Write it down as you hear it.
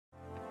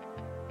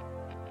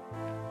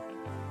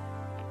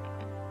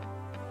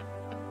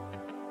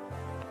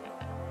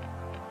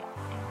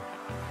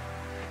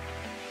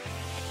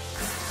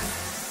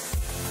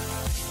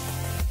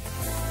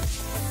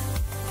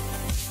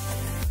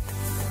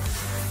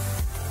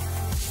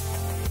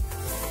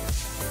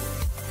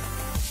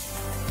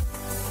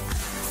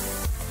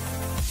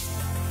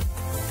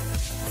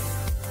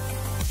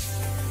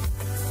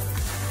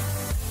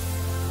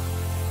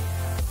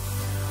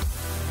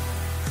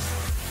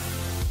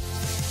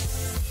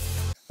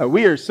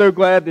We are so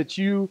glad that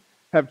you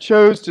have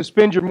chose to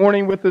spend your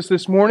morning with us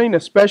this morning,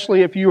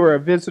 especially if you are a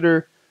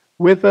visitor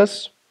with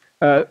us.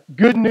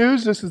 Good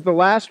news, this is the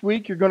last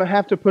week you're going to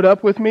have to put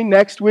up with me.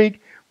 Next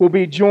week, we'll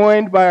be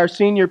joined by our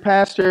senior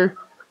pastor.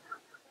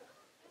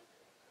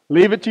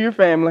 Leave it to your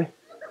family.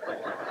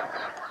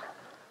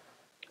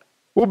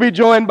 We'll be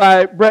joined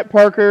by Brett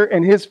Parker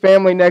and his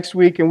family next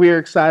week, and we are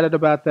excited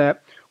about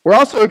that. We're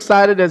also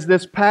excited as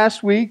this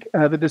past week,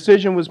 the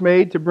decision was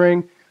made to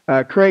bring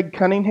Craig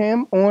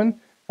Cunningham on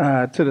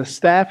to the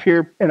staff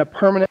here in a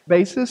permanent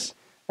basis.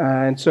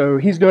 And so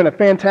he's doing a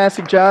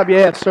fantastic job.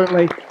 Yeah,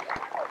 certainly.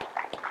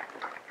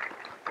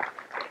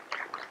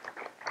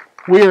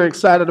 We are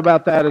excited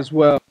about that as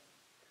well.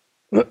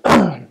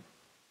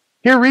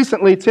 Here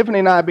recently, Tiffany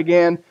and I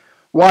began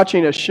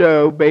watching a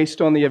show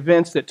based on the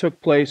events that took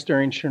place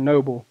during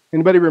Chernobyl.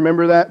 Anybody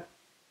remember that?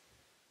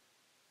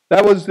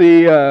 That was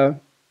the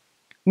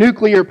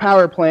nuclear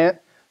power plant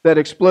that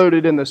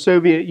exploded in the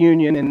Soviet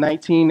Union in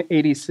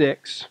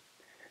 1986.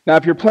 Now,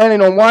 if you're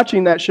planning on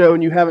watching that show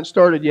and you haven't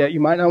started yet,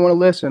 you might not want to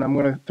listen. I'm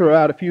going to throw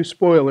out a few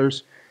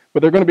spoilers, but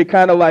they're going to be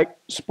kind of like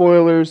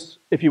spoilers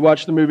if you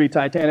watch the movie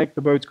Titanic.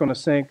 The boat's going to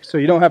sink, so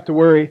you don't have to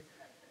worry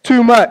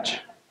too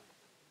much.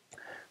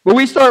 But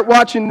we start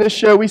watching this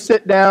show, we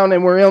sit down,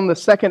 and we're on the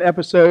second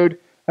episode.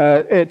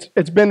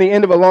 It's been the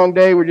end of a long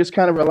day. We're just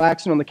kind of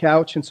relaxing on the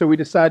couch, and so we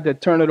decide to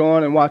turn it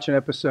on and watch an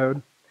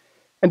episode.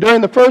 And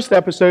during the first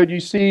episode, you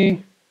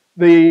see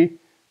the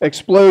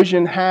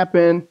explosion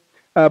happen,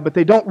 but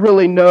they don't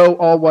really know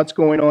all what's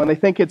going on. They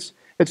think it's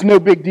no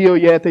big deal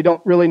yet. They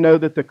don't really know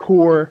that the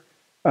core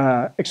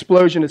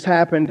explosion has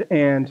happened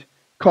and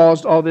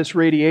caused all this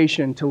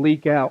radiation to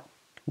leak out.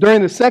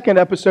 During the second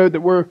episode that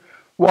we're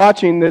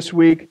watching this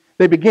week,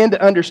 they begin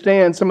to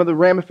understand some of the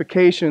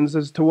ramifications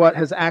as to what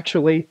has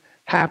actually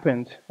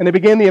happened. And they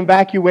begin the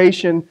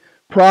evacuation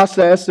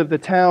process of the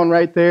town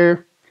right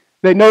there.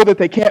 They know that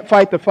they can't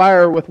fight the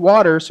fire with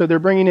water, so they're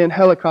bringing in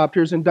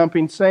helicopters and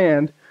dumping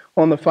sand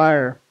on the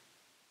fire.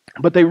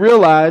 But they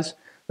realize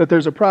that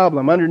there's a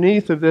problem.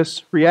 Underneath of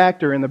this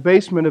reactor in the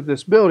basement of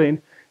this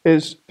building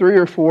is 3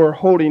 or 4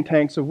 holding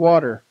tanks of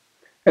water.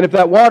 And if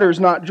that water is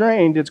not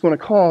drained, it's going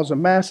to cause a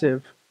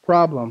massive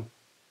problem.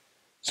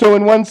 So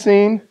in one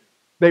scene,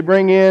 they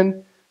bring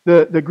in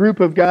the group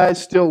of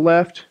guys still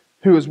left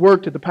who has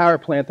worked at the power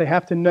plant. They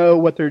have to know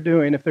what they're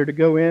doing if they're to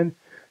go in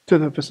to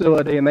the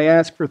facility. And they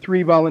ask for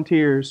 3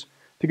 volunteers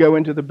to go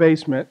into the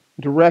basement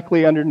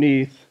directly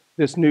underneath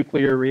this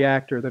nuclear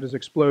reactor that has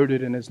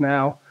exploded and is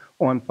now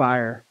on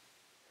fire.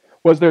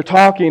 As they're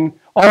talking,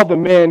 all the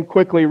men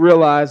quickly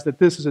realize that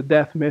this is a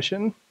death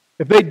mission.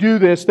 If they do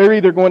this, they're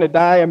either going to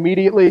die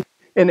immediately,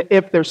 and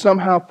if they're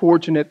somehow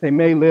fortunate, they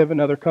may live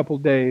another couple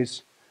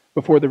days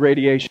before the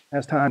radiation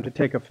has time to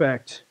take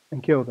effect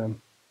and kill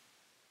them.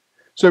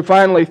 So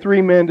finally,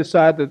 3 men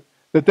decide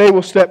that they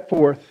will step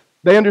forth.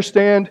 They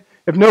understand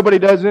if nobody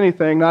does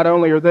anything, not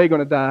only are they going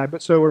to die,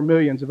 but so are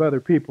millions of other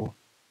people.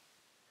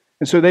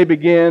 And so they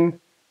begin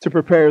to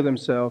prepare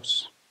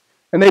themselves.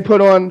 And they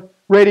put on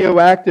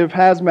radioactive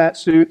hazmat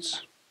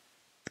suits.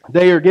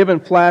 They are given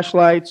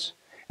flashlights,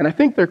 and I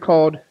think they're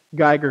called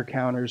Geiger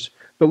counters,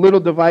 the little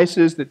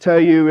devices that tell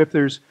you if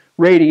there's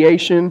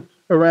radiation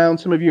around.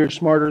 Some of you are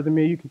smarter than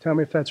me. You can tell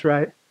me if that's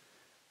right.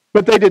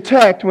 But they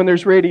detect when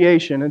there's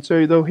radiation, and so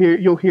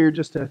you'll hear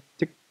just a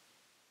tick,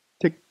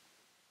 tick,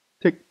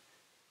 tick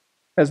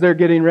as they're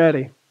getting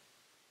ready.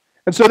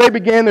 And so they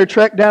began their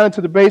trek down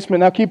into the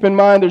basement. Now keep in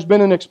mind, there's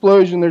been an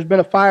explosion, there's been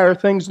a fire.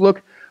 Things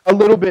look a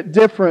little bit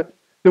different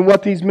than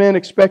what these men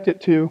expect it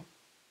to.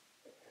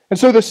 And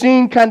so the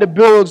scene kind of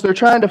builds. They're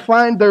trying to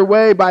find their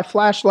way by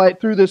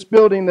flashlight through this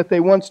building that they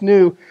once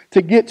knew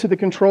to get to the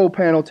control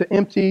panel to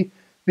empty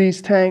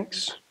these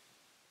tanks.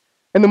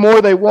 And the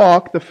more they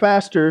walk, the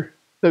faster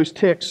those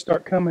ticks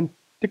start coming.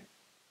 Tick,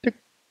 tick,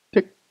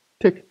 tick,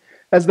 tick,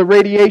 as the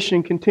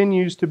radiation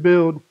continues to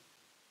build.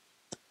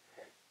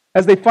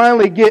 As they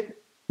finally get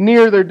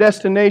near their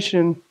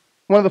destination,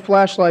 one of the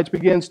flashlights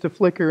begins to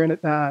flicker and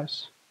it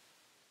dies.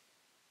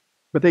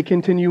 But they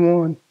continue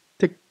on.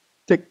 Tick,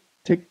 tick,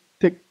 tick,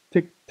 tick,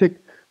 tick, tick.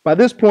 By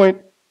this point,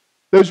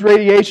 those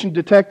radiation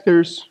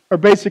detectors are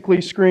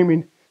basically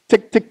screaming,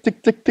 tick, tick,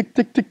 tick, tick, tick,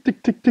 tick, tick,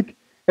 tick, tick, tick.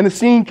 And the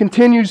scene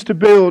continues to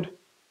build.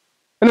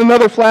 And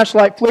another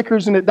flashlight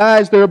flickers and it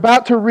dies. They're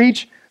about to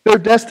reach their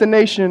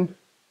destination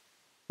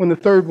when the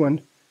third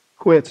one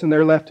quits and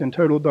they're left in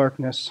total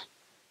darkness.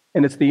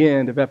 And it's the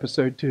end of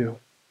episode 2.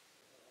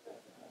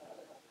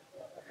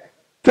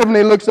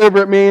 Tiffany looks over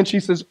at me and she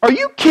says, "Are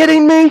you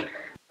kidding me?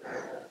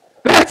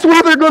 That's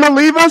where they're going to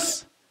leave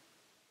us?"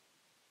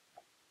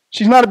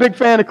 She's not a big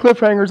fan of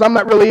cliffhangers. I'm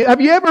not really.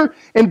 Have you ever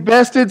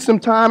invested some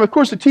time? Of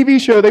course, a TV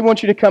show, they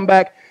want you to come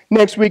back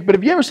next week. But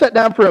have you ever sat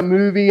down for a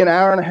movie, an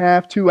hour and a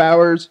half, 2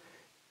 hours,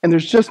 and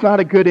there's just not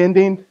a good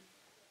ending?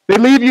 They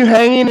leave you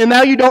hanging, and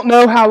now you don't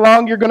know how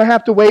long you're going to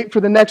have to wait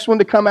for the next one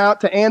to come out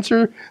to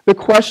answer the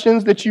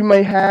questions that you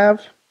may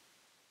have.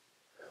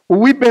 Well,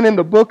 we've been in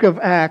the book of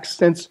Acts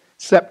since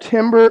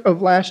September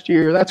of last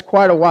year. That's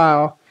quite a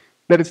while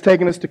that it's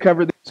taken us to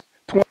cover these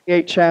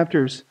 28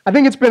 chapters. I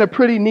think it's been a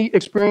pretty neat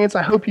experience.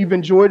 I hope you've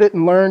enjoyed it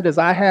and learned as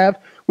I have.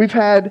 We've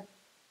had,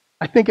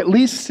 I think, at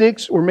least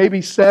 6 or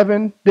maybe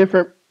 7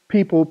 different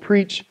people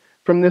preach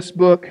from this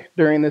book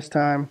during this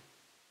time.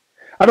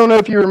 I don't know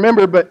if you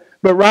remember, but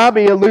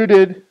Robbie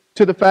alluded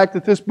to the fact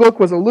that this book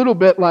was a little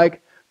bit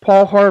like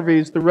Paul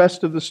Harvey's The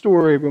Rest of the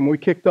Story when we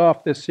kicked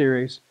off this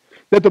series.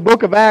 That the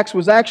book of Acts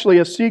was actually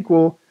a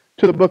sequel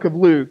to the book of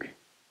Luke.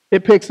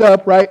 It picks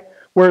up right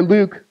where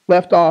Luke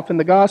left off in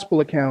the gospel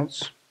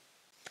accounts.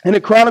 And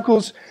it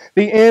chronicles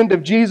the end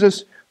of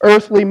Jesus'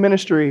 earthly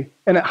ministry,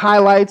 and it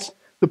highlights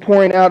the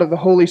pouring out of the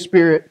Holy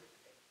Spirit.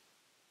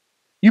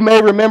 You may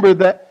remember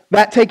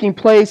that taking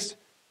place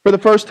for the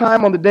first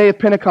time on the day of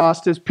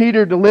Pentecost as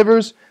Peter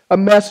delivers a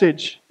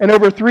message, and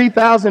over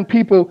 3,000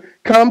 people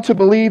come to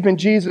believe in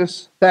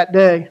Jesus that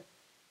day.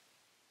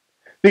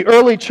 The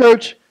early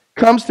church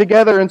comes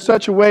together in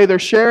such a way they're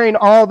sharing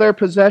all their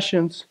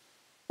possessions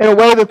in a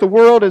way that the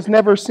world has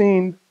never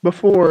seen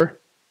before.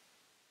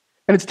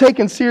 And it's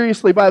taken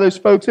seriously by those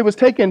folks. It was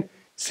taken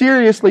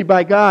seriously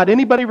by God.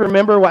 Anybody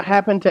remember what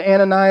happened to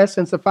Ananias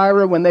and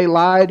Sapphira when they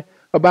lied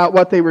about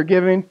what they were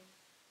giving?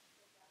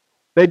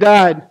 They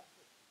died.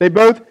 They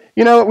both,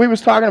 we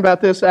was talking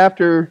about this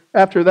after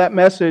that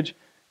message,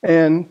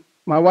 and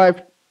my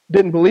wife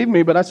didn't believe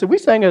me, but I said, we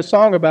sang a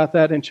song about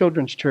that in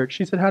children's church.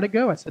 She said, how'd it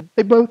go? I said,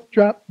 they both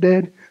dropped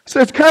dead. So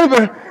it's kind of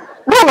a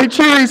really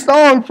cheery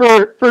song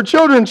for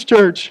children's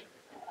church.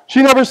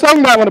 She never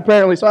sung that one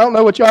apparently, so I don't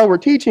know what y'all were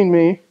teaching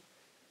me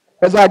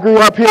as I grew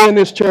up here in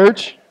this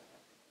church.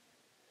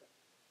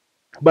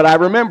 But I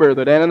remember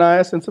that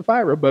Ananias and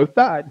Sapphira both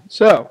died.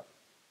 So,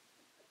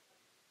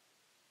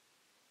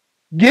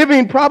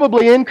 giving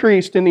probably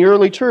increased in the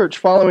early church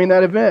following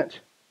that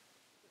event.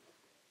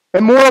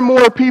 And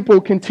more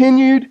people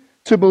continued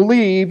to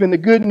believe in the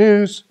good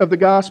news of the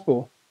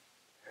gospel.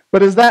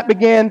 But as that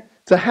began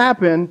to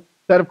happen,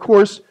 that of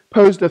course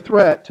posed a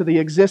threat to the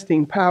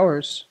existing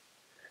powers.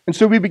 And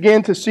so we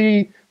began to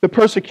see the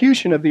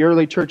persecution of the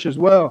early church as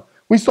well.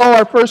 We saw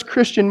our first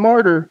Christian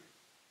martyr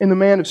in the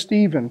man of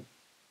Stephen.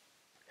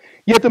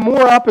 Yet the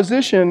more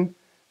opposition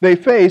they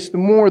faced, the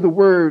more the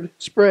word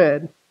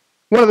spread.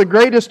 One of the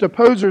greatest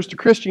opposers to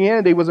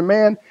Christianity was a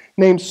man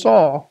named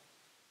Saul.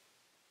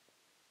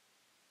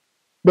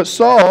 But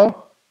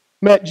Saul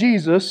met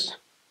Jesus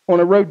on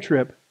a road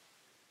trip.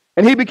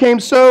 And he became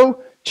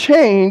so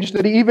changed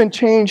that he even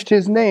changed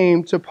his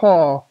name to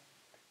Paul.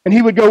 And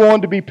he would go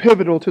on to be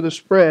pivotal to the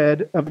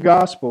spread of the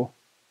gospel.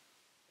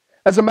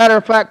 As a matter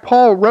of fact,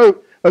 Paul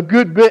wrote a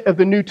good bit of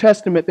the New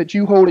Testament that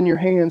you hold in your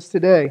hands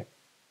today.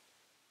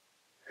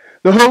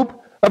 The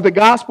hope of the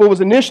gospel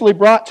was initially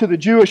brought to the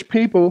Jewish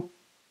people.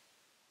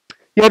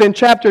 Yet in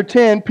chapter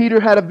 10, Peter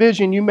had a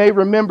vision, you may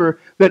remember,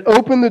 that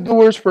opened the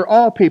doors for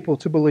all people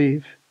to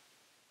believe.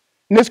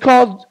 And this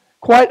caused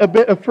quite a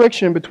bit of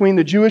friction between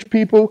the Jewish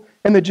people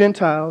and the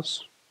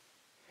Gentiles.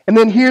 And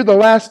then here, the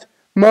last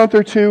month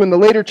or two, in the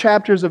later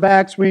chapters of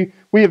Acts, we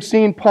have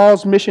seen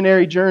Paul's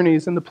missionary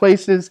journeys and the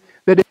places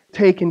that it had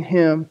taken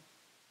him.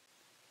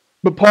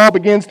 But Paul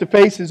begins to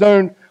face his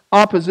own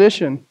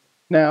opposition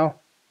now.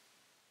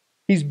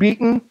 He's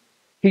beaten,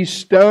 he's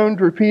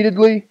stoned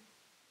repeatedly,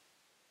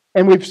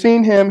 and we've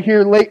seen him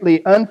here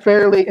lately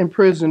unfairly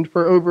imprisoned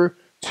for over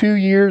 2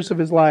 years of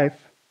his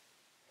life.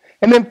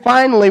 And then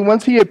finally,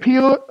 once he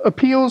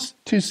appeals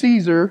to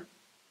Caesar,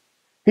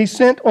 he's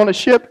sent on a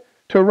ship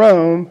to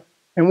Rome,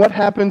 and what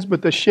happens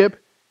but the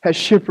ship has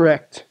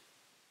shipwrecked.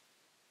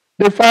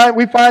 We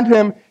find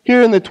him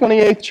here in the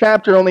 28th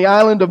chapter on the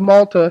island of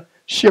Malta,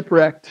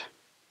 shipwrecked.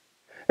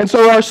 And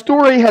so our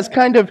story has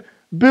kind of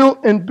built,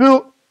 and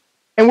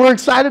we're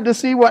excited to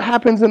see what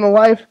happens in the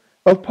life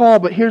of Paul,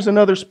 but here's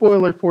another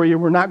spoiler for you.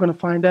 We're not going to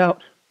find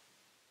out.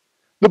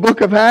 The book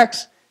of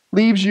Acts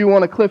leaves you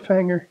on a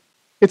cliffhanger.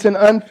 It's an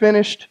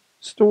unfinished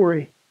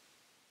story.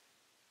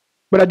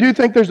 But I do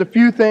think there's a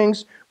few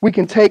things we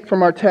can take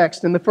from our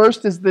text. And the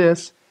first is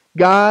this: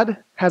 God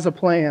has a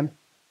plan.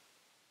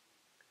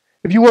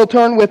 If you will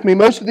turn with me,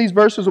 most of these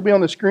verses will be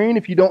on the screen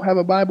if you don't have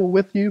a Bible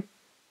with you.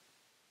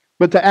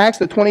 But to Acts,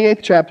 the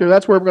 28th chapter,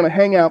 that's where we're going to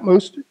hang out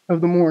most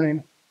of the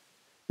morning.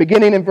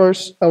 Beginning in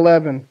verse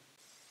 11.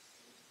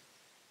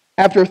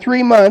 After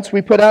 3 months,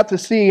 we put out to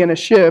sea in a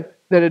ship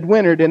that had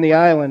wintered in the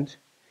island.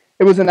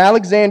 It was an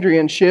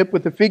Alexandrian ship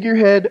with the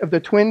figurehead of the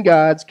twin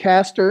gods,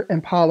 Castor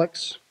and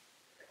Pollux.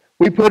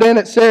 We put in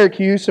at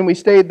Syracuse and we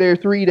stayed there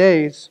 3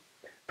 days.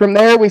 From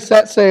there we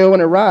set sail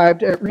and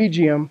arrived at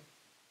Rhegium.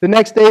 The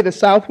next day the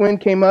south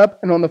wind came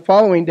up, and on the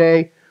following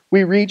day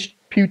we reached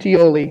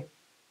Puteoli.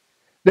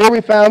 There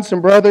we found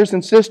some brothers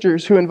and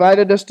sisters who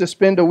invited us to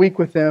spend a week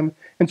with them,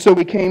 and so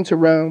we came to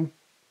Rome.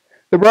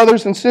 The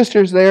brothers and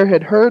sisters there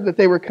had heard that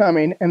they were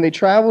coming, and they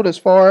traveled as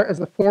far as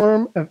the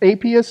Forum of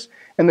Appius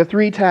and the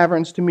 3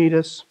 taverns to meet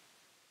us.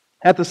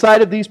 At the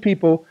sight of these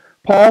people,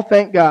 Paul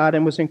thanked God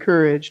and was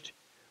encouraged.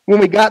 When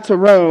we got to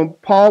Rome,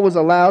 Paul was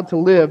allowed to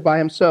live by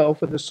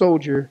himself with a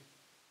soldier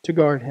to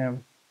guard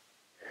him.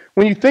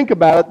 When you think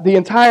about it, the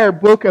entire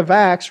book of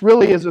Acts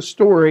really is a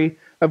story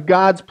of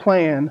God's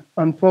plan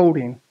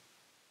unfolding.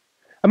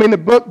 I mean, the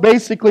book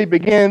basically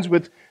begins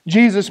with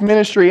Jesus'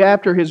 ministry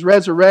after his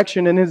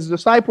resurrection, and his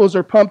disciples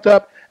are pumped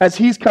up as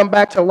he's come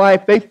back to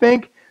life. They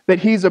think that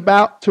he's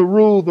about to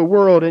rule the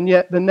world, and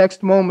yet the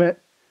next moment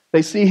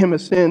they see him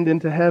ascend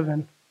into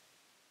heaven.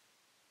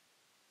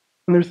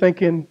 And they're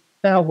thinking,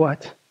 now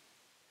what?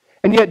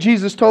 And yet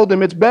Jesus told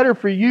them, it's better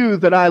for you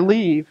that I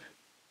leave.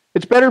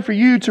 It's better for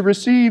you to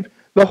receive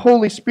the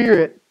Holy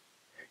Spirit.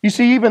 You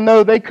see, even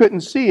though they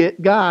couldn't see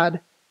it,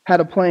 God had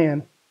a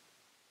plan.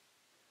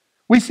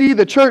 We see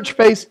the church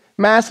face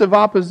massive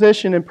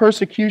opposition and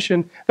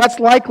persecution. That's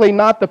likely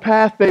not the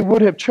path they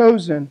would have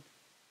chosen.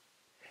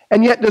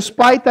 And yet,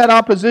 despite that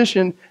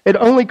opposition, it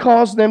only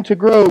caused them to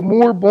grow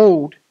more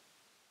bold.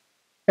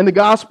 And the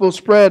gospel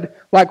spread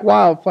like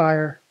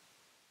wildfire.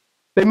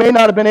 They may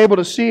not have been able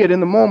to see it in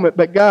the moment,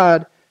 but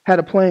God had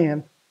a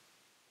plan.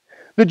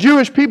 The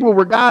Jewish people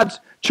were God's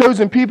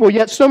chosen people,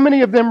 yet so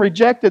many of them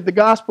rejected the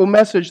gospel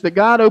message that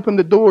God opened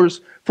the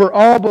doors for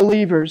all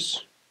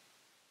believers.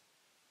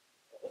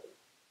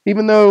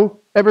 Even though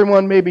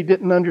everyone maybe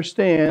didn't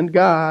understand,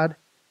 God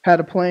had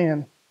a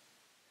plan.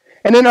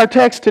 And in our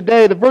text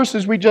today, the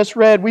verses we just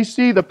read, we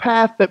see the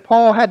path that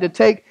Paul had to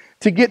take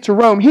to get to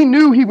Rome. He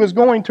knew he was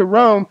going to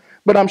Rome,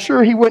 but I'm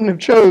sure he wouldn't have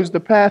chose the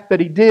path that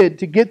he did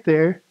to get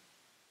there.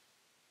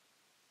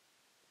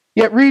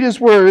 Yet read his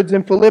words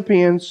in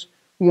Philippians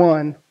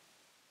 1.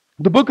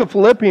 The book of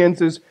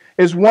Philippians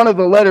is one of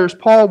the letters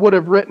Paul would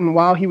have written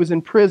while he was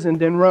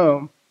imprisoned in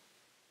Rome.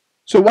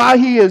 So while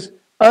he is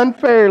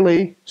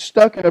unfairly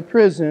stuck in a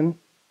prison,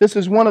 this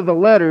is one of the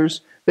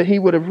letters that he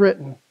would have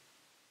written.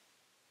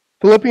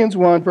 Philippians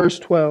 1, verse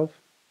 12.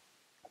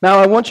 Now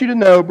I want you to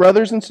know,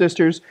 brothers and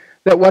sisters,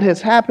 that what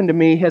has happened to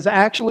me has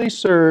actually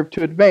served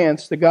to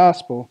advance the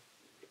gospel.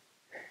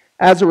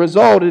 As a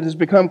result, it has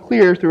become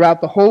clear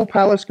throughout the whole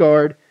palace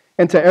guard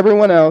and to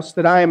everyone else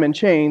that I am in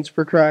chains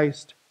for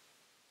Christ.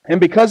 And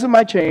because of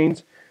my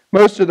chains,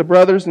 most of the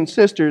brothers and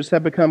sisters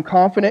have become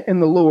confident in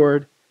the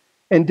Lord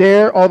and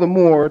dare all the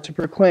more to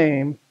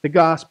proclaim the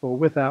gospel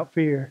without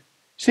fear.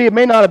 See, it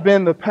may not have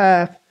been the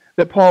path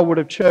that Paul would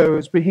have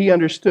chose, but he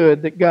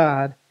understood that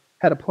God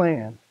had a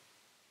plan.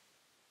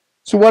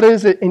 So what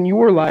is it in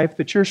your life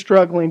that you're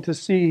struggling to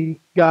see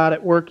God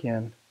at work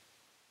in?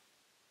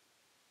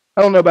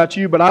 I don't know about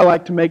you, but I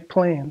like to make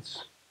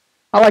plans.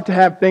 I like to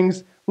have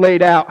things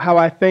laid out how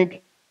I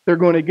think they're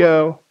going to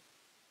go.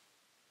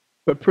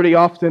 But pretty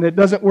often it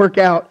doesn't work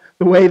out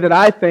the way that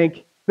I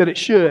think that it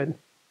should.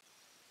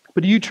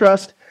 But do you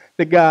trust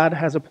that God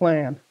has a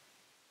plan?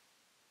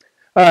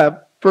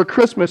 For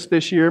Christmas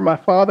this year, my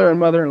father and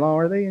mother-in-law,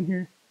 are they in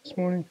here this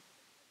morning?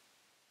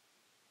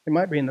 They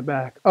might be in the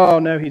back. Oh,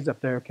 no, he's up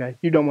there. Okay,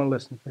 you don't want to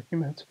listen for a few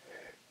minutes.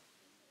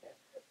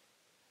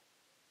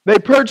 They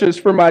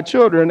purchased for my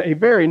children a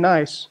very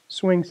nice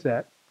swing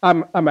set.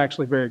 I'm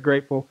actually very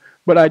grateful.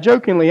 But I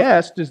jokingly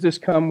asked, does this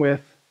come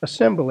with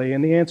assembly?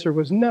 And the answer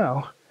was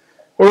no.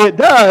 Or it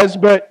does,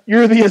 but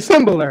you're the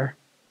assembler.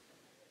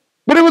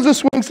 But it was a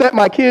swing set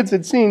my kids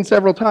had seen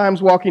several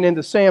times walking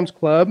into Sam's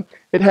Club.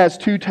 It has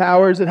 2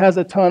 towers. It has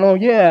a tunnel.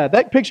 Yeah,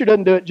 that picture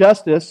doesn't do it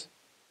justice.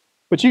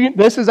 But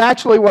this is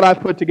actually what I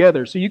put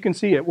together, so you can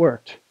see it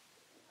worked.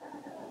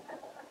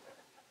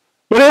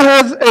 But it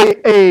has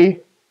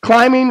a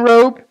climbing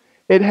rope.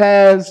 It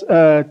has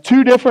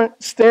 2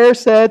 different stair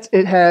sets.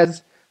 It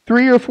has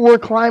 3 or 4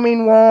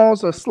 climbing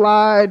walls, a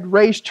slide,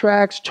 race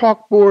tracks,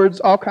 chalkboards,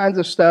 all kinds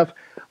of stuff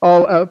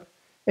all up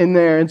in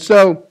there. And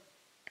so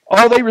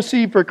all they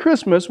received for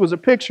Christmas was a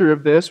picture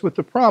of this with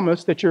the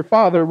promise that your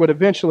father would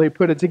eventually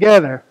put it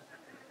together.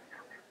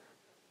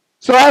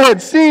 So I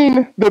had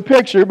seen the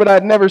picture, but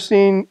I'd never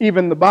seen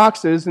even the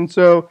boxes. And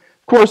so,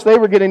 of course, they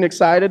were getting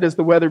excited as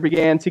the weather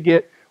began to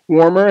get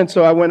warmer. And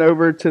so I went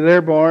over to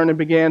their barn and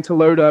began to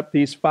load up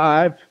these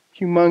 5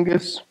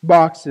 humongous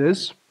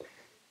boxes.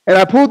 And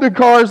I pulled the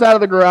cars out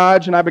of the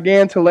garage and I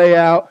began to lay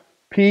out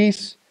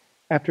piece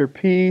after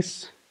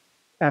piece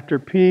after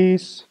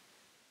piece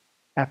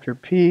after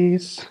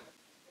piece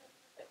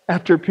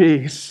after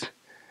piece.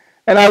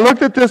 And I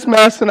looked at this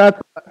mess and I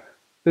thought,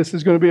 this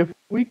is going to be a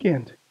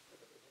weekend.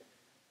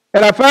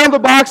 And I found the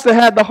box that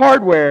had the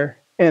hardware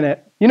in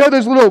it. You know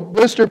those little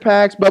blister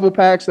packs, bubble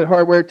packs that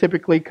hardware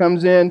typically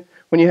comes in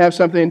when you have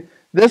something?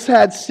 This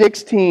had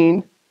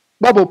 16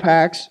 bubble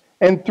packs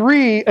and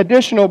 3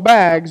 additional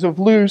bags of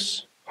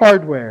loose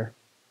hardware.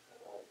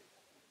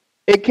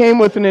 It came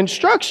with an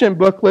instruction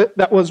booklet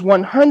that was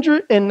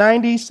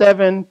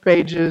 197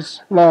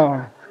 pages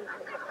long.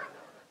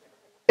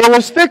 It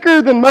was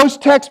thicker than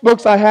most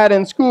textbooks I had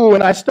in school,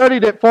 and I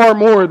studied it far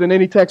more than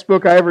any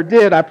textbook I ever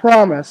did, I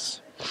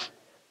promise.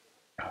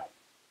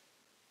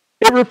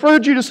 It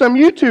referred you to some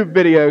YouTube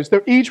videos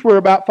that each were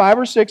about 5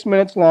 or 6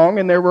 minutes long,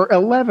 and there were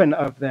 11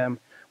 of them,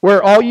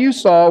 where all you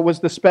saw was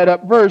the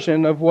sped-up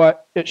version of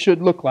what it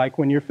should look like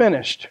when you're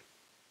finished.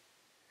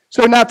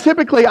 So now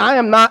typically I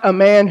am not a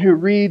man who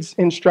reads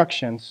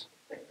instructions.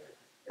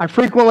 I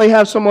frequently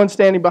have someone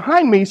standing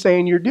behind me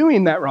saying you're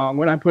doing that wrong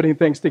when I'm putting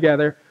things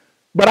together,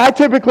 but I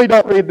typically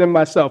don't read them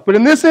myself. But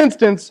in this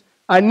instance,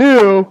 I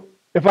knew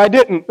if I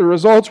didn't, the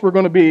results were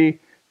going to be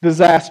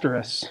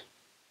disastrous.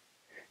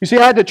 You see,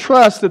 I had to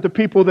trust that the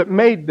people that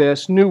made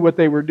this knew what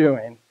they were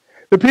doing.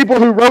 The people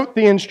who wrote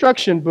the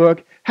instruction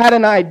book had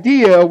an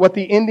idea what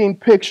the ending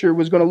picture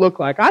was going to look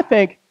like. I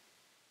think,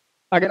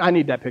 I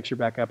need that picture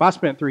back up. I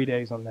spent 3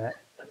 days on that.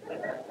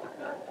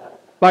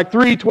 Like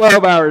 3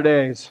 12-hour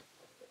days.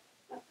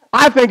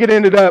 I think it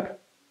ended up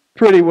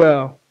pretty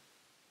well.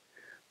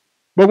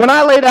 But when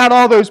I laid out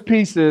all those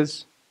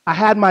pieces, I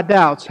had my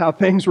doubts how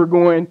things were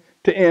going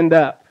to end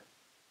up.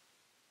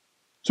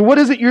 So what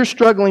is it you're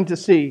struggling to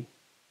see?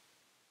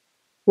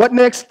 What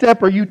next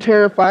step are you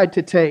terrified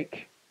to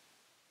take?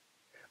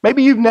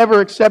 Maybe you've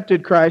never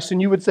accepted Christ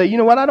and you would say, you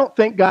know what, I don't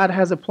think God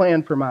has a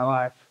plan for my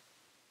life.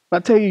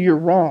 I'll tell you, you're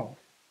wrong.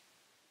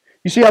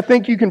 You see, I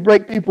think you can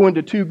break people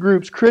into 2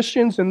 groups,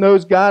 Christians and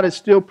those God is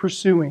still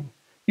pursuing.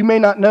 You may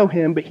not know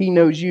Him, but He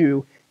knows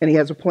you and He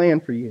has a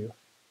plan for you.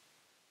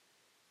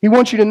 He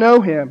wants you to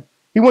know Him.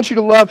 He wants you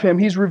to love Him.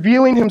 He's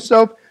revealing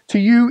Himself to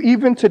you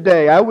even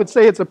today. I would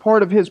say it's a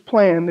part of His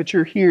plan that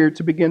you're here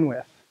to begin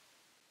with.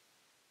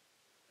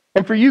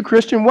 And for you,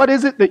 Christian, what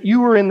is it that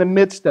you are in the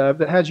midst of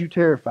that has you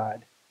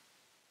terrified?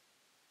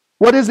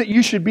 What is it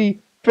you should be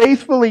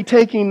faithfully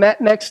taking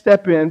that next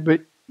step in,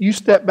 but you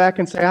step back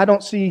and say, I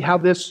don't see how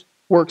this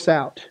works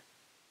out?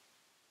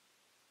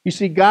 You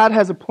see, God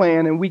has a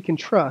plan and we can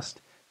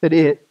trust that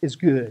it is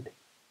good.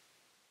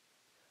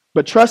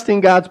 But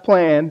trusting God's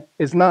plan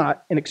is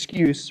not an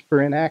excuse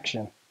for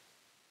inaction.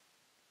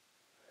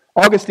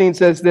 Augustine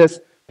says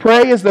this,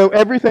 pray as though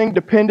everything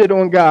depended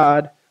on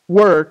God,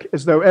 work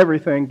as though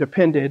everything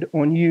depended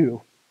on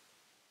you.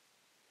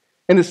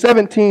 In the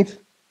 17th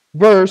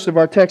verse of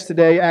our text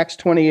today, Acts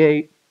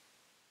 28,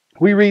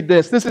 we read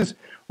this. This is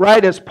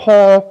right as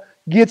Paul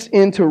gets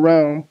into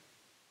Rome.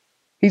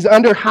 He's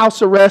under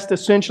house arrest,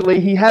 essentially.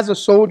 He has a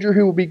soldier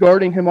who will be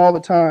guarding him all the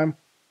time.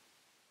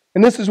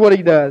 And this is what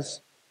he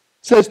does.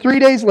 It says, 3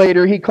 days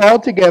later, he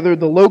called together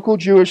the local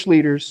Jewish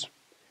leaders.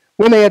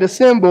 When they had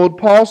assembled,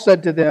 Paul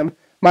said to them,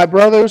 my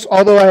brothers,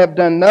 although I have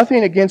done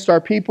nothing against our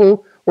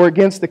people or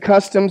against the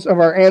customs of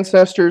our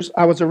ancestors,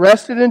 I was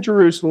arrested in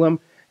Jerusalem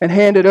and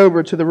handed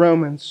over to the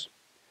Romans.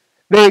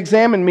 They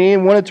examined me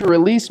and wanted to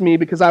release me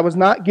because I was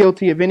not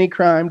guilty of any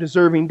crime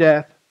deserving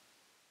death.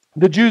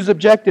 The Jews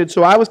objected,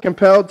 so I was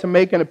compelled to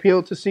make an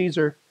appeal to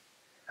Caesar.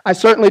 I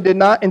certainly did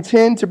not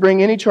intend to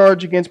bring any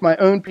charge against my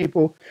own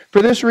people.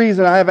 For this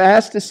reason, I have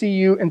asked to see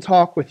you and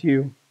talk with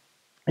you.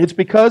 It's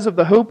because of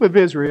the hope of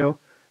Israel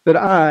that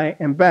I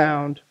am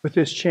bound with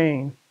this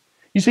chain.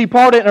 You see,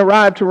 Paul didn't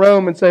arrive to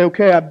Rome and say,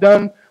 okay, I've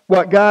done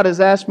what God has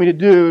asked me to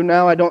do.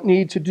 Now I don't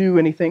need to do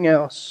anything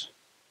else.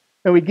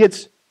 No, he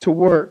gets to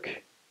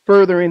work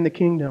furthering the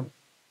kingdom.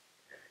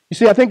 You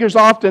see, I think there's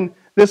often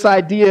this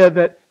idea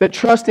that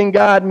trusting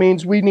God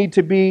means we need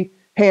to be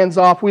hands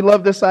off. We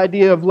love this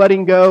idea of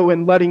letting go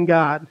and letting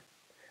God.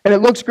 And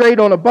it looks great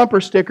on a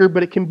bumper sticker,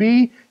 but it can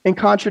be in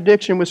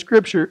contradiction with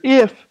Scripture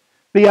if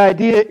the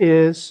idea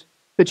is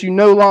that you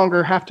no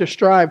longer have to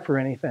strive for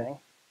anything.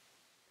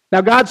 Now,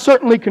 God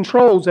certainly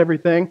controls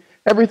everything.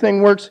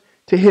 Everything works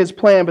to His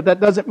plan, but that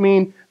doesn't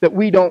mean that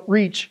we don't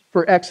reach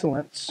for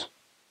excellence.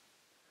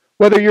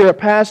 Whether you're a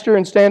pastor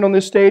and stand on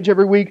this stage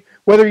every week,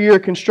 whether you're a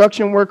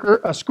construction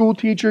worker, a school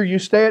teacher, you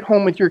stay at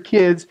home with your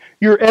kids,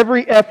 your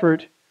every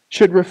effort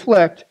should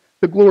reflect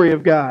the glory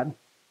of God.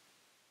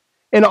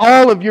 And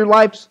all of your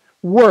life's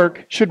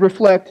work should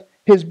reflect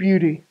His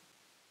beauty.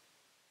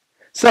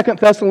 2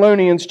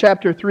 Thessalonians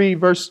chapter 3,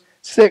 verse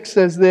 6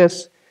 says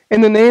this,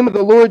 in the name of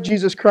the Lord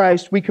Jesus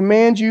Christ, we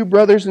command you,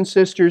 brothers and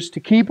sisters, to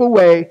keep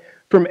away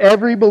from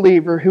every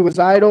believer who is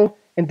idle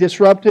and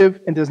disruptive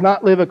and does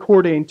not live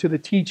according to the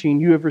teaching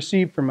you have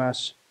received from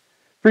us.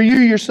 For you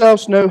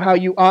yourselves know how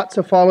you ought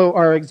to follow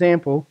our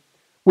example.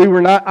 We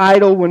were not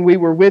idle when we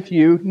were with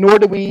you, nor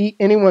did we eat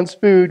anyone's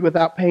food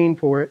without paying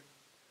for it.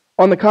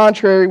 On the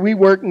contrary, we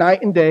worked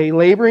night and day,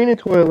 laboring and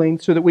toiling,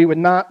 so that we would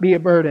not be a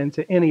burden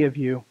to any of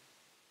you.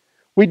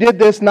 We did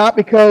this not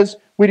because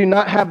we do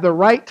not have the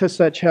right to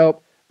such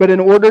help, but in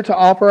order to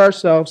offer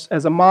ourselves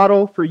as a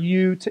model for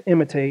you to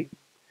imitate.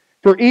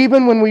 For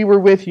even when we were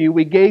with you,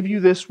 we gave you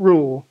this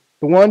rule,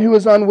 the one who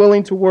is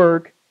unwilling to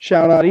work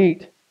shall not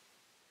eat.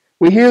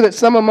 We hear that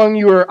some among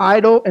you are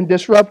idle and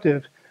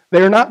disruptive.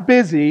 They are not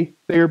busy,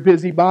 they are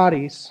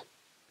busybodies.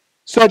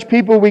 Such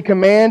people we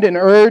command and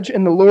urge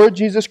in the Lord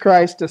Jesus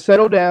Christ to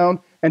settle down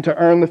and to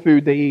earn the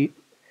food they eat.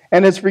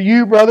 And as for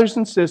you, brothers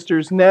and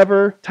sisters,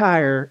 never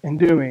tire in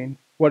doing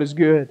what is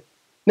good.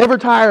 Never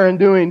tire in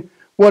doing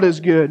what is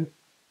good.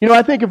 You know,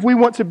 I think if we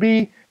want to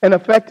be an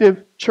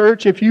effective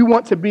church, if you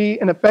want to be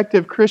an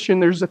effective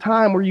Christian, there's a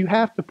time where you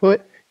have to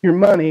put your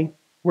money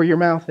where your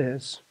mouth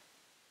is.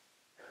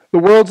 The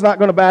world's not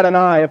going to bat an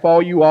eye if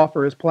all you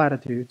offer is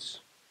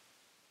platitudes.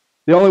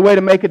 The only way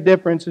to make a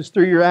difference is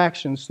through your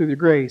actions, through the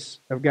grace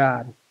of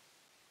God.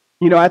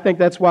 You know, I think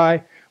that's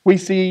why we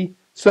see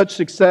such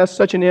success,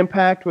 such an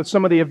impact with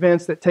some of the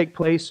events that take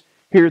place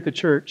here at the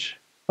church.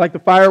 Like the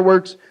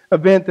fireworks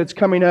event that's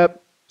coming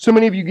up. So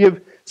many of you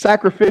give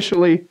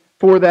sacrificially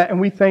for that, and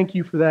we thank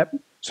you for that.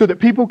 So that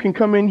people can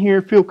come in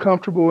here, feel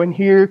comfortable, and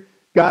hear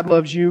God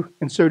loves you,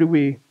 and so do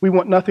we. We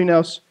want nothing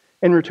else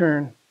in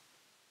return.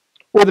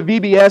 or the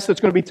VBS that's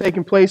going to be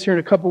taking place here in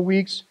a couple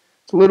weeks.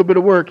 It's a little bit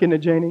of work, isn't it,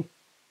 Janie?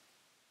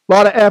 A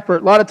lot of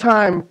effort, a lot of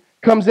time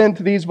comes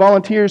into these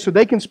volunteers so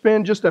they can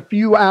spend just a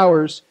few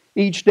hours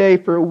each day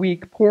for a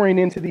week pouring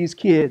into these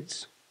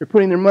kids. They're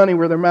putting their money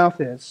where their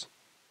mouth is.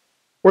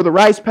 Or the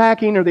rice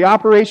packing, or the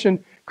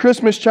Operation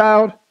Christmas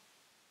Child,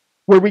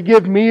 where we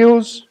give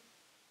meals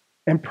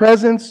and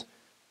presents,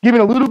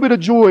 giving a little bit of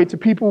joy to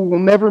people we'll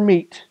never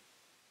meet.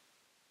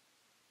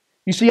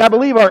 You see, I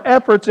believe our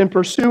efforts in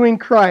pursuing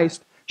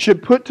Christ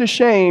should put to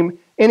shame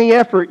any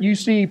effort you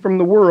see from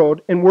the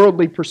world in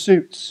worldly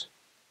pursuits.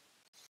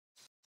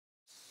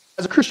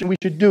 As a Christian, we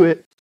should do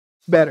it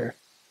better.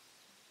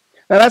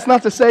 Now, that's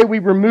not to say we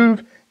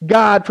remove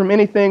God from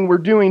anything we're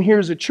doing here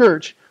as a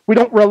church. We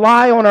don't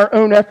rely on our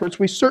own efforts.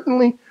 We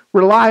certainly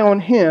rely on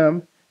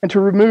Him, and to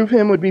remove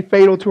Him would be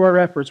fatal to our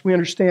efforts. We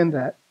understand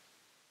that.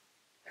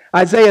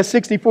 Isaiah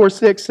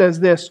 64:6 says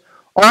this,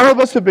 "All of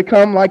us have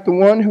become like the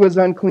one who is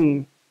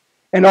unclean,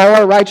 and all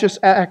our righteous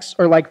acts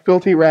are like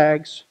filthy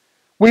rags.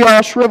 We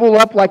all shrivel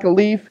up like a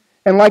leaf,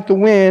 and like the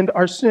wind,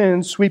 our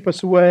sins sweep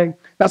us away."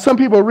 Now, some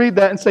people read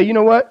that and say, you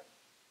know what?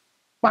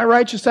 My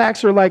righteous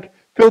acts are like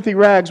filthy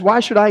rags. Why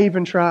should I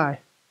even try?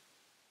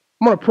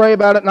 I'm going to pray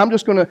about it, and I'm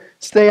just going to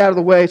stay out of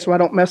the way so I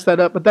don't mess that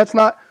up. But that's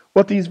not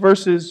what these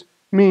verses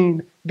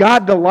mean.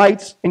 God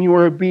delights in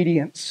your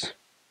obedience.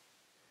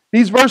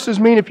 These verses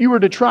mean if you were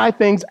to try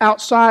things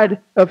outside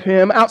of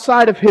Him,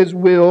 outside of His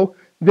will,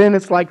 then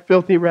it's like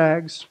filthy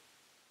rags.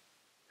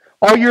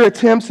 All your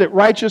attempts at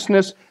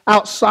righteousness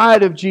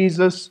outside of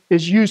Jesus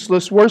is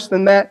useless. Worse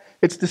than that,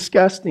 it's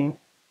disgusting.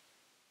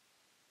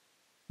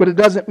 But it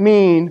doesn't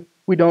mean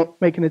we don't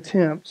make an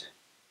attempt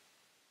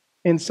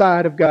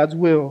inside of God's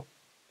will.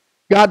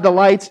 God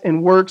delights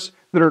in works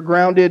that are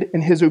grounded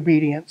in His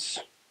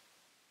obedience.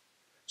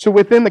 So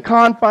within the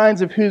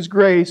confines of His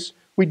grace,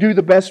 we do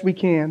the best we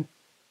can.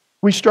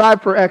 We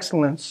strive for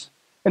excellence,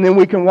 and then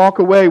we can walk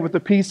away with the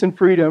peace and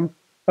freedom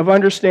of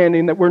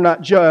understanding that we're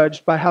not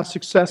judged by how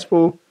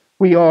successful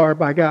we are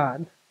by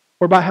God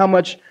or by how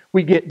much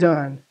we get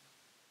done.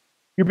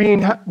 You're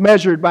being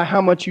measured by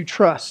how much you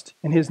trust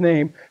in His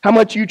name, how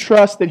much you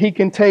trust that He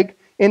can take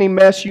any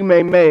mess you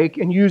may make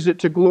and use it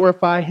to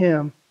glorify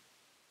Him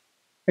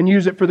and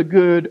use it for the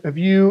good of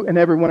you and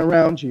everyone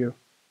around you,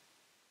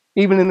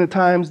 even in the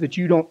times that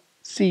you don't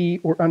see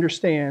or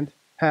understand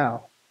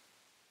how.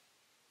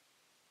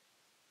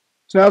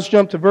 So now let's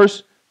jump to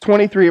verse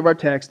 23 of our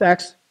text,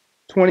 Acts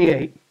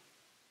 28. It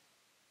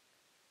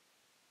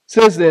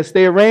says this,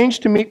 "They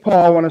arranged to meet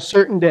Paul on a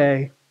certain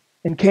day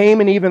and came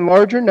in even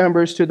larger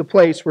numbers to the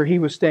place where he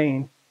was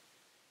staying.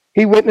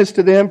 He witnessed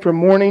to them from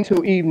morning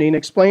till evening,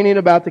 explaining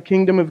about the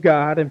kingdom of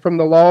God and from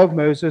the law of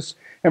Moses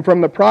and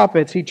from the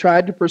prophets. He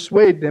tried to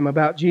persuade them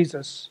about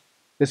Jesus."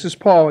 This is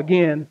Paul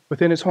again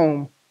within his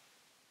home.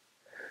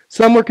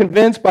 "Some were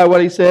convinced by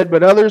what he said,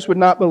 but others would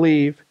not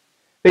believe.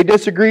 They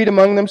disagreed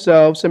among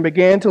themselves and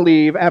began to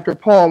leave after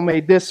Paul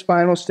made this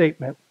final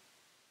statement.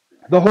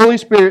 'The Holy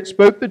Spirit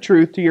spoke the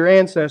truth to your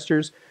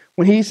ancestors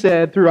when He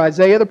said through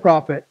Isaiah the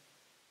prophet,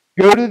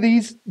 Go to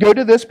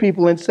this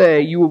people and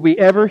say, you will be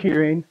ever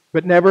hearing,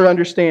 but never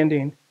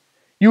understanding.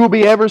 You will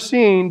be ever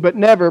seeing, but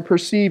never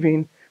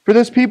perceiving. For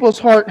this people's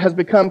heart has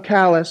become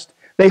calloused.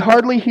 They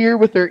hardly hear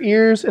with their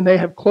ears, and they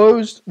have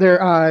closed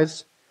their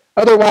eyes.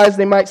 Otherwise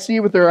they might see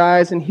with their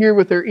eyes and hear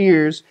with their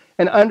ears,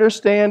 and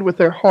understand with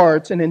their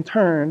hearts, and in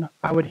turn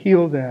I would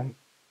heal them.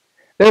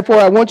 Therefore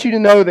I want you to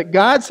know that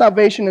God's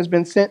salvation has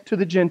been sent to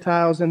the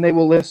Gentiles, and they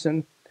will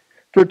listen.'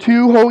 For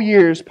 2 whole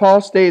years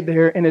Paul stayed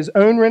there in his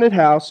own rented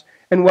house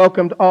and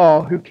welcomed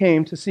all who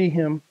came to see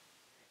him.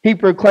 He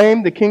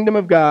proclaimed the kingdom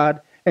of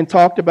God and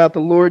talked about the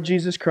Lord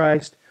Jesus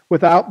Christ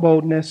without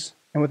boldness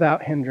and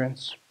without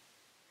hindrance."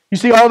 You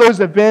see, all those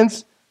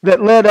events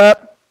that led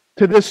up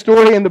to this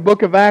story in the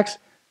book of Acts,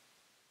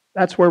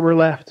 that's where we're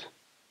left.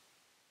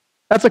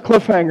 That's a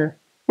cliffhanger.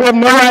 We have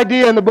no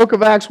idea in the book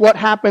of Acts what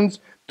happens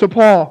to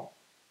Paul.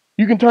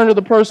 You can turn to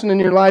the person in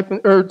your life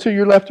or to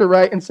your left or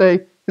right and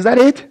say, is that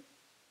it?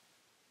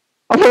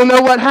 I want to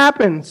know what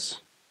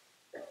happens.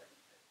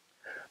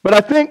 But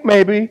I think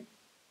maybe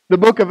the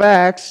book of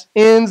Acts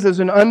ends as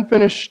an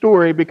unfinished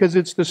story because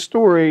it's the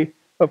story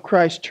of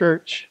Christ's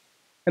church.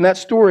 And that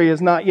story has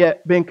not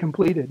yet been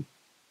completed.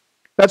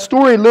 That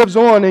story lives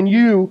on in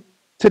you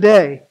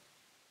today.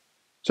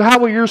 So how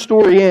will your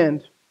story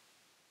end?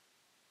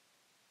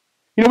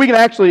 You know, we can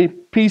actually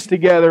piece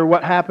together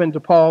what happened to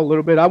Paul a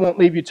little bit. I won't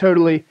leave you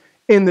totally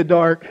in the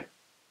dark.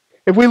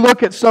 If we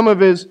look at some of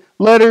his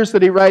letters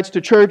that he writes to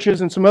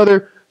churches and some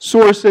other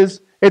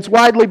sources, it's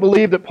widely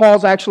believed that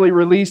Paul's actually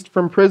released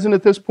from prison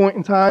at this point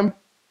in time.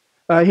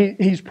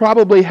 He's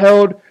probably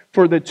held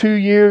for the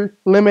 2-year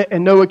limit,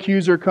 and no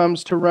accuser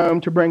comes to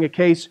Rome to bring a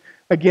case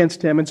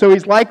against him. And so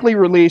he's likely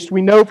released.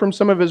 We know from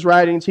some of his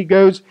writings he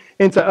goes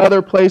into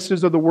other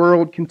places of the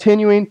world,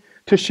 continuing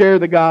to share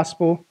the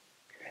gospel.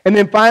 And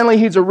then finally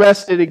he's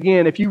arrested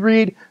again. If you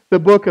read the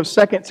book of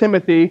 2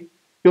 Timothy,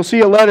 you'll see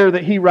a letter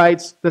that he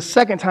writes the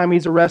second time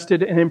he's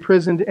arrested and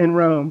imprisoned in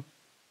Rome.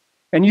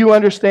 And you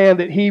understand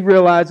that he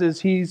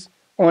realizes he's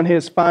on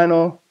his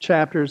final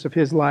chapters of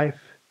his life.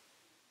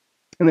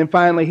 And then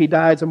finally, he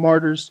dies a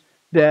martyr's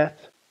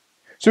death.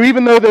 So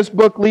even though this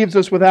book leaves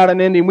us without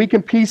an ending, we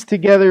can piece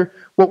together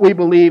what we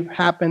believe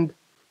happened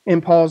in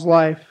Paul's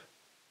life.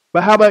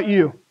 But how about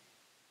you?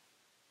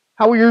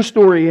 How will your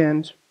story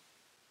end?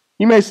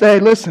 You may say,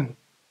 listen,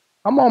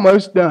 I'm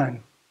almost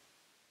done.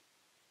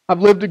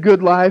 I've lived a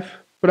good life,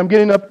 but I'm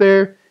getting up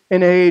there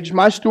in age.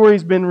 My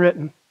story's been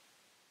written.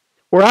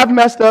 Or I've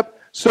messed up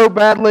so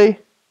badly,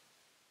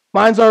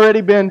 mine's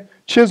already been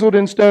chiseled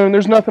in stone.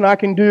 There's nothing I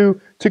can do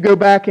to go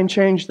back and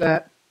change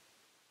that.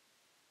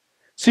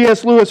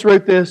 C.S. Lewis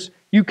wrote this,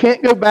 you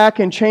can't go back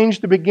and change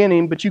the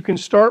beginning, but you can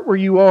start where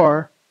you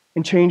are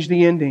and change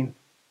the ending.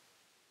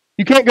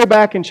 You can't go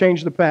back and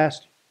change the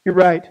past. You're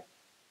right.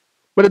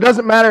 But it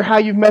doesn't matter how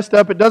you've messed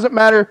up. It doesn't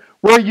matter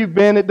where you've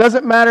been. It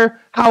doesn't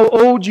matter how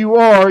old you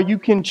are. You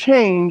can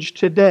change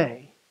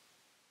today.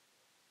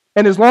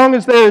 And as long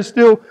as there is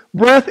still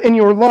breath in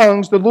your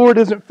lungs, the Lord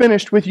isn't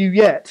finished with you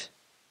yet.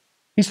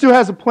 He still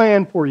has a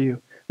plan for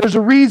you. There's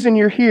a reason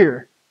you're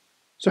here.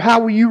 So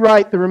how will you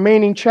write the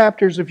remaining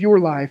chapters of your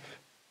life?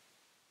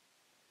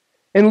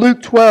 In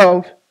Luke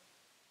 12,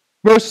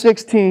 verse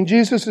 16,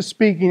 Jesus is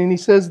speaking and he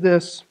says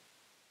this,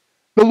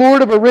 the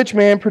Lord of a rich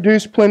man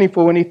produced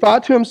plentiful, and he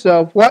thought to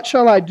himself, what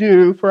shall I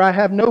do, for I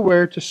have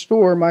nowhere to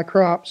store my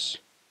crops?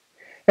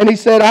 And he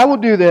said, I will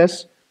do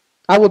this.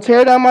 I will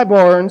tear down my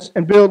barns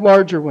and build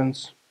larger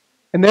ones.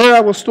 And there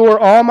I will store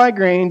all my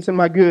grains and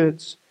my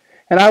goods.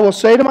 And I will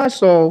say to my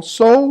soul,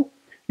 soul,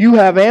 you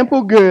have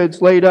ample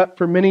goods laid up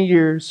for many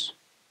years.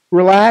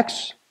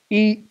 Relax,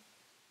 eat,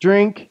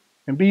 drink,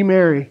 and be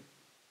merry.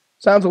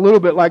 Sounds a little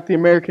bit like the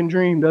American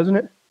dream, doesn't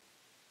it?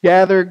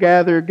 Gather,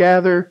 gather,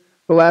 gather.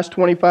 The last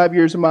 25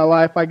 years of my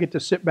life, I get to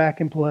sit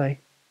back and play.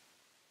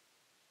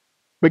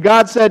 But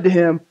God said to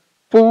him,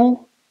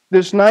 fool,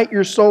 this night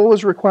your soul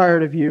is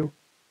required of you.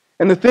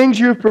 And the things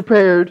you have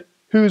prepared,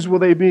 whose will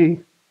they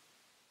be?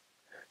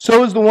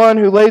 So is the one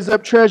who lays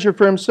up treasure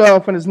for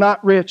himself and is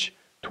not rich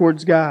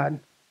towards God.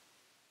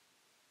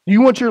 Do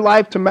you want your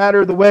life to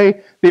matter the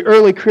way the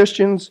early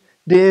Christians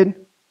did?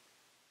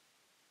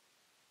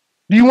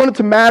 Do you want it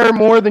to matter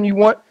more than you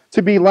want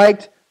to be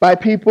liked by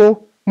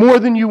people? More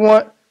than you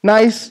want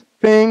nice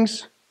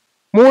things?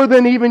 More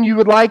than even you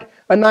would like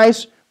a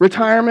nice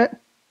retirement?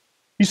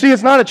 You see,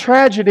 it's not a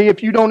tragedy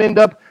if you don't end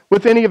up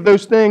with any of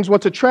those things.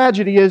 What's a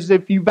tragedy is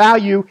if you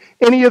value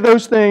any of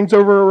those things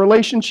over a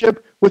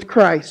relationship with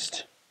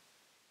Christ.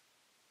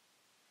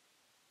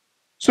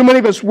 So many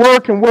of us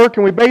work and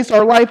we base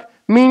our life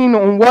meaning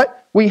on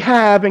what we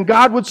have, and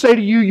God would say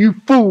to you, you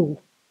fool.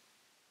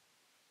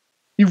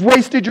 You've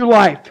wasted your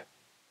life.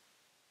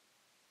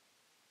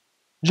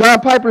 John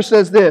Piper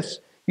says this,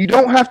 you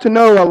don't have to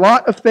know a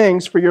lot of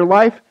things for your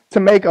life to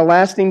make a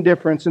lasting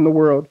difference in the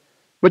world,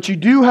 but you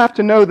do have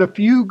to know the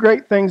few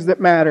great things that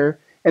matter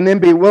and then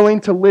be willing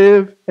to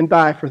live and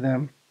die for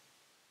them.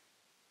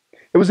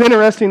 It was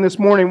interesting this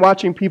morning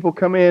watching people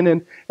come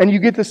in, and you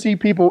get to see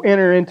people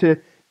enter into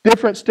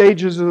different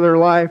stages of their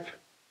life.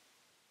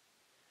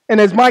 And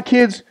as my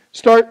kids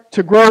start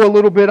to grow a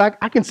little bit, I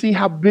can see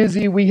how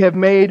busy we have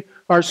made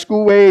our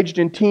school-aged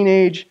and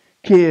teenage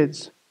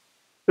kids.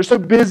 They're so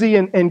busy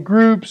in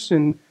groups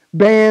and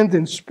bands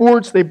and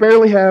sports, they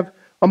barely have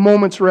a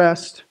moment's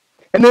rest.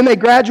 And then they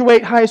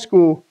graduate high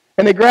school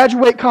and they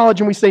graduate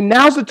college, and we say,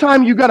 now's the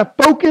time you got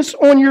to focus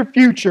on your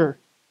future.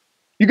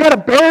 You got to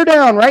bear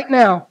down right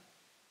now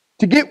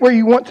to get where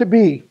you want to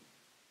be.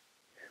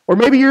 Or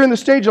maybe you're in the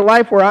stage of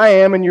life where I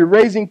am and you're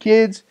raising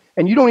kids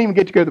and you don't even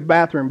get to go to the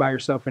bathroom by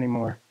yourself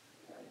anymore.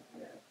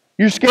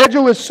 Your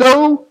schedule is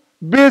so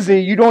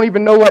busy you don't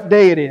even know what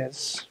day it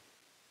is.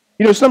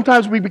 You know,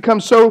 sometimes we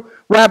become so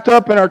wrapped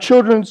up in our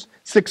children's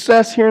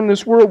success here in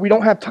this world, we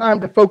don't have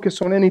time to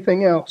focus on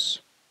anything else.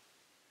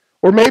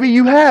 Or maybe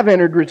you have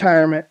entered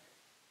retirement.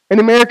 An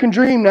American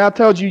dream now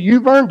tells you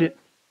you've earned it.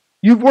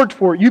 You've worked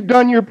for it. You've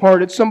done your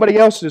part. It's somebody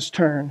else's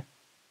turn.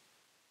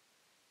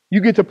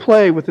 You get to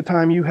play with the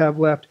time you have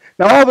left.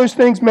 Now, all those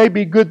things may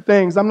be good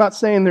things. I'm not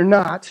saying they're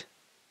not.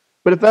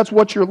 But if that's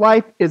what your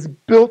life is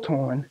built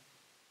on,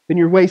 then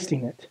you're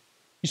wasting it.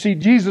 You see,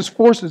 Jesus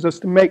forces us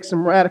to make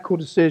some radical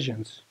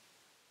decisions.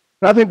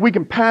 And I think we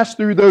can pass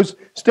through those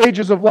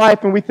stages of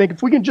life and we think,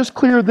 if we can just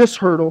clear this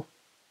hurdle,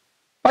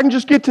 if I can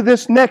just get to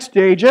this next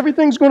stage,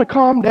 everything's going to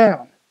calm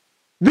down.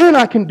 Then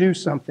I can do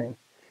something.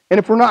 And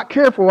if we're not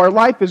careful, our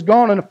life is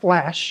gone in a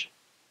flash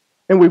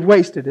and we've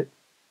wasted it.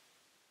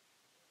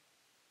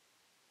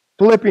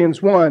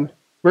 Philippians 1,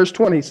 verse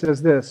 20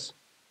 says this,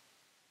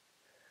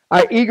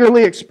 I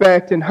eagerly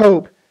expect and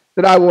hope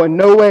that I will in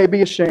no way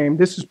be ashamed.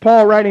 This is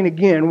Paul writing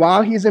again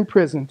while he's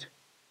imprisoned.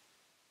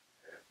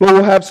 But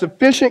will have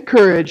sufficient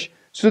courage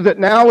so that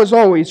now as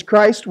always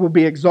Christ will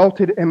be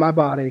exalted in my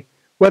body,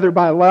 whether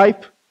by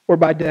life or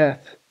by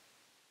death.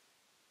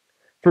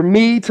 For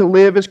me to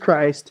live is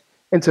Christ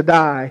and to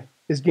die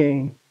is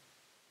gain.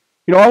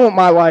 You know, I want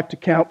my life to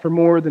count for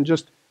more than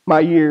just my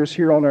years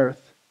here on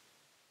earth.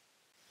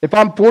 If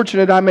I'm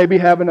fortunate, I maybe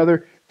have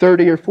another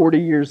 30 or 40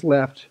 years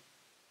left.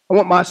 I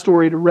want my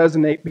story to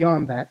resonate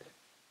beyond that.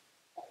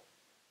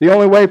 The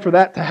only way for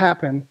that to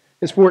happen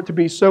is for it to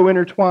be so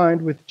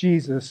intertwined with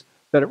Jesus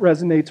that it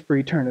resonates for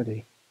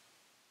eternity.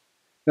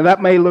 Now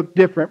that may look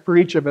different for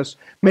each of us.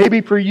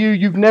 Maybe for you,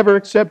 you've never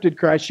accepted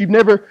Christ. You've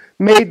never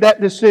made that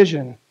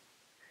decision.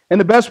 And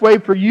the best way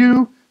for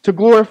you to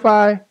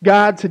glorify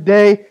God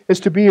today is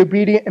to be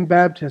obedient in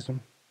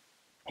baptism.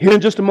 Here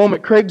in just a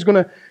moment, Craig's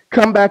going to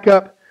come back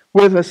up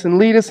with us and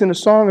lead us in a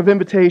song of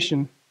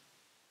invitation.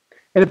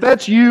 And if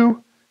that's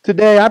you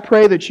today, I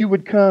pray that you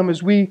would come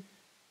as we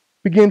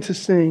begin to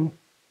sing.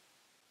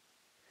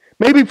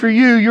 Maybe for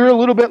you, you're a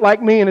little bit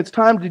like me and it's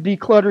time to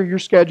declutter your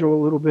schedule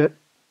a little bit.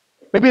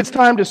 Maybe it's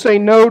time to say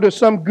no to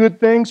some good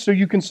things so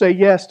you can say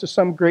yes to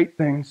some great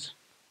things.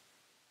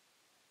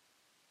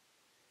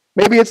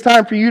 Maybe it's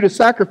time for you to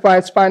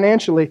sacrifice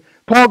financially.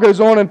 Paul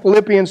goes on in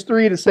Philippians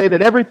 3 to say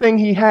that everything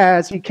he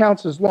has, he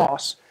counts as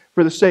loss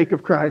for the sake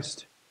of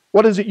Christ.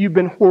 What is it you've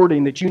been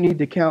hoarding that you need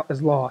to count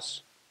as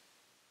loss?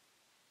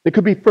 It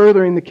could be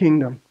furthering the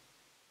kingdom.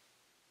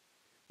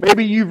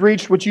 Maybe you've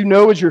reached what you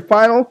know is your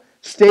final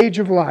stage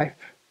of life.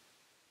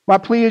 My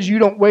plea is you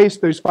don't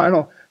waste those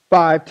final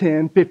 5,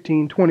 10,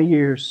 15, 20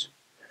 years.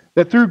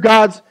 That through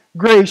God's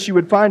grace you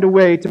would find a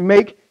way to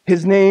make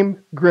His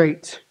name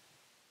great.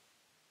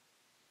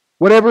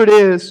 Whatever it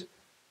is,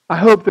 I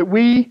hope that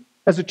we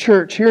as a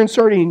church here in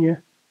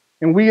Sardinia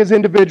and we as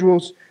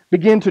individuals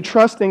begin to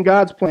trust in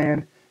God's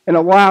plan and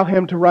allow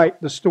Him to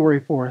write the story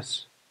for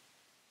us.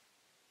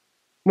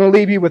 I'm going to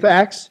leave you with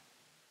Acts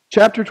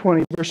chapter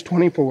 20, verse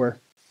 24.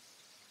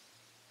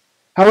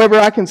 However,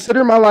 I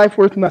consider my life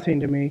worth nothing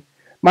to me.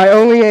 My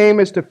only aim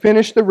is to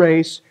finish the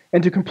race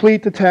and to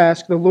complete the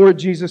task the Lord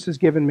Jesus has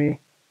given me,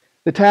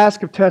 the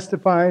task of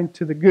testifying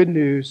to the good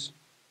news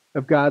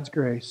of God's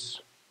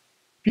grace.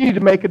 If you need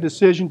to make a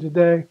decision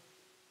today,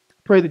 I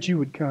pray that you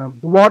would come.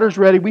 The water's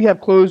ready. We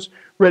have clothes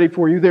ready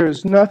for you. There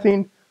is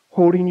nothing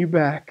holding you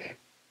back.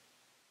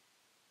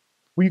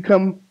 Will you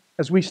come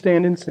as we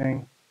stand and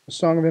sing a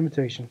song of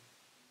invitation?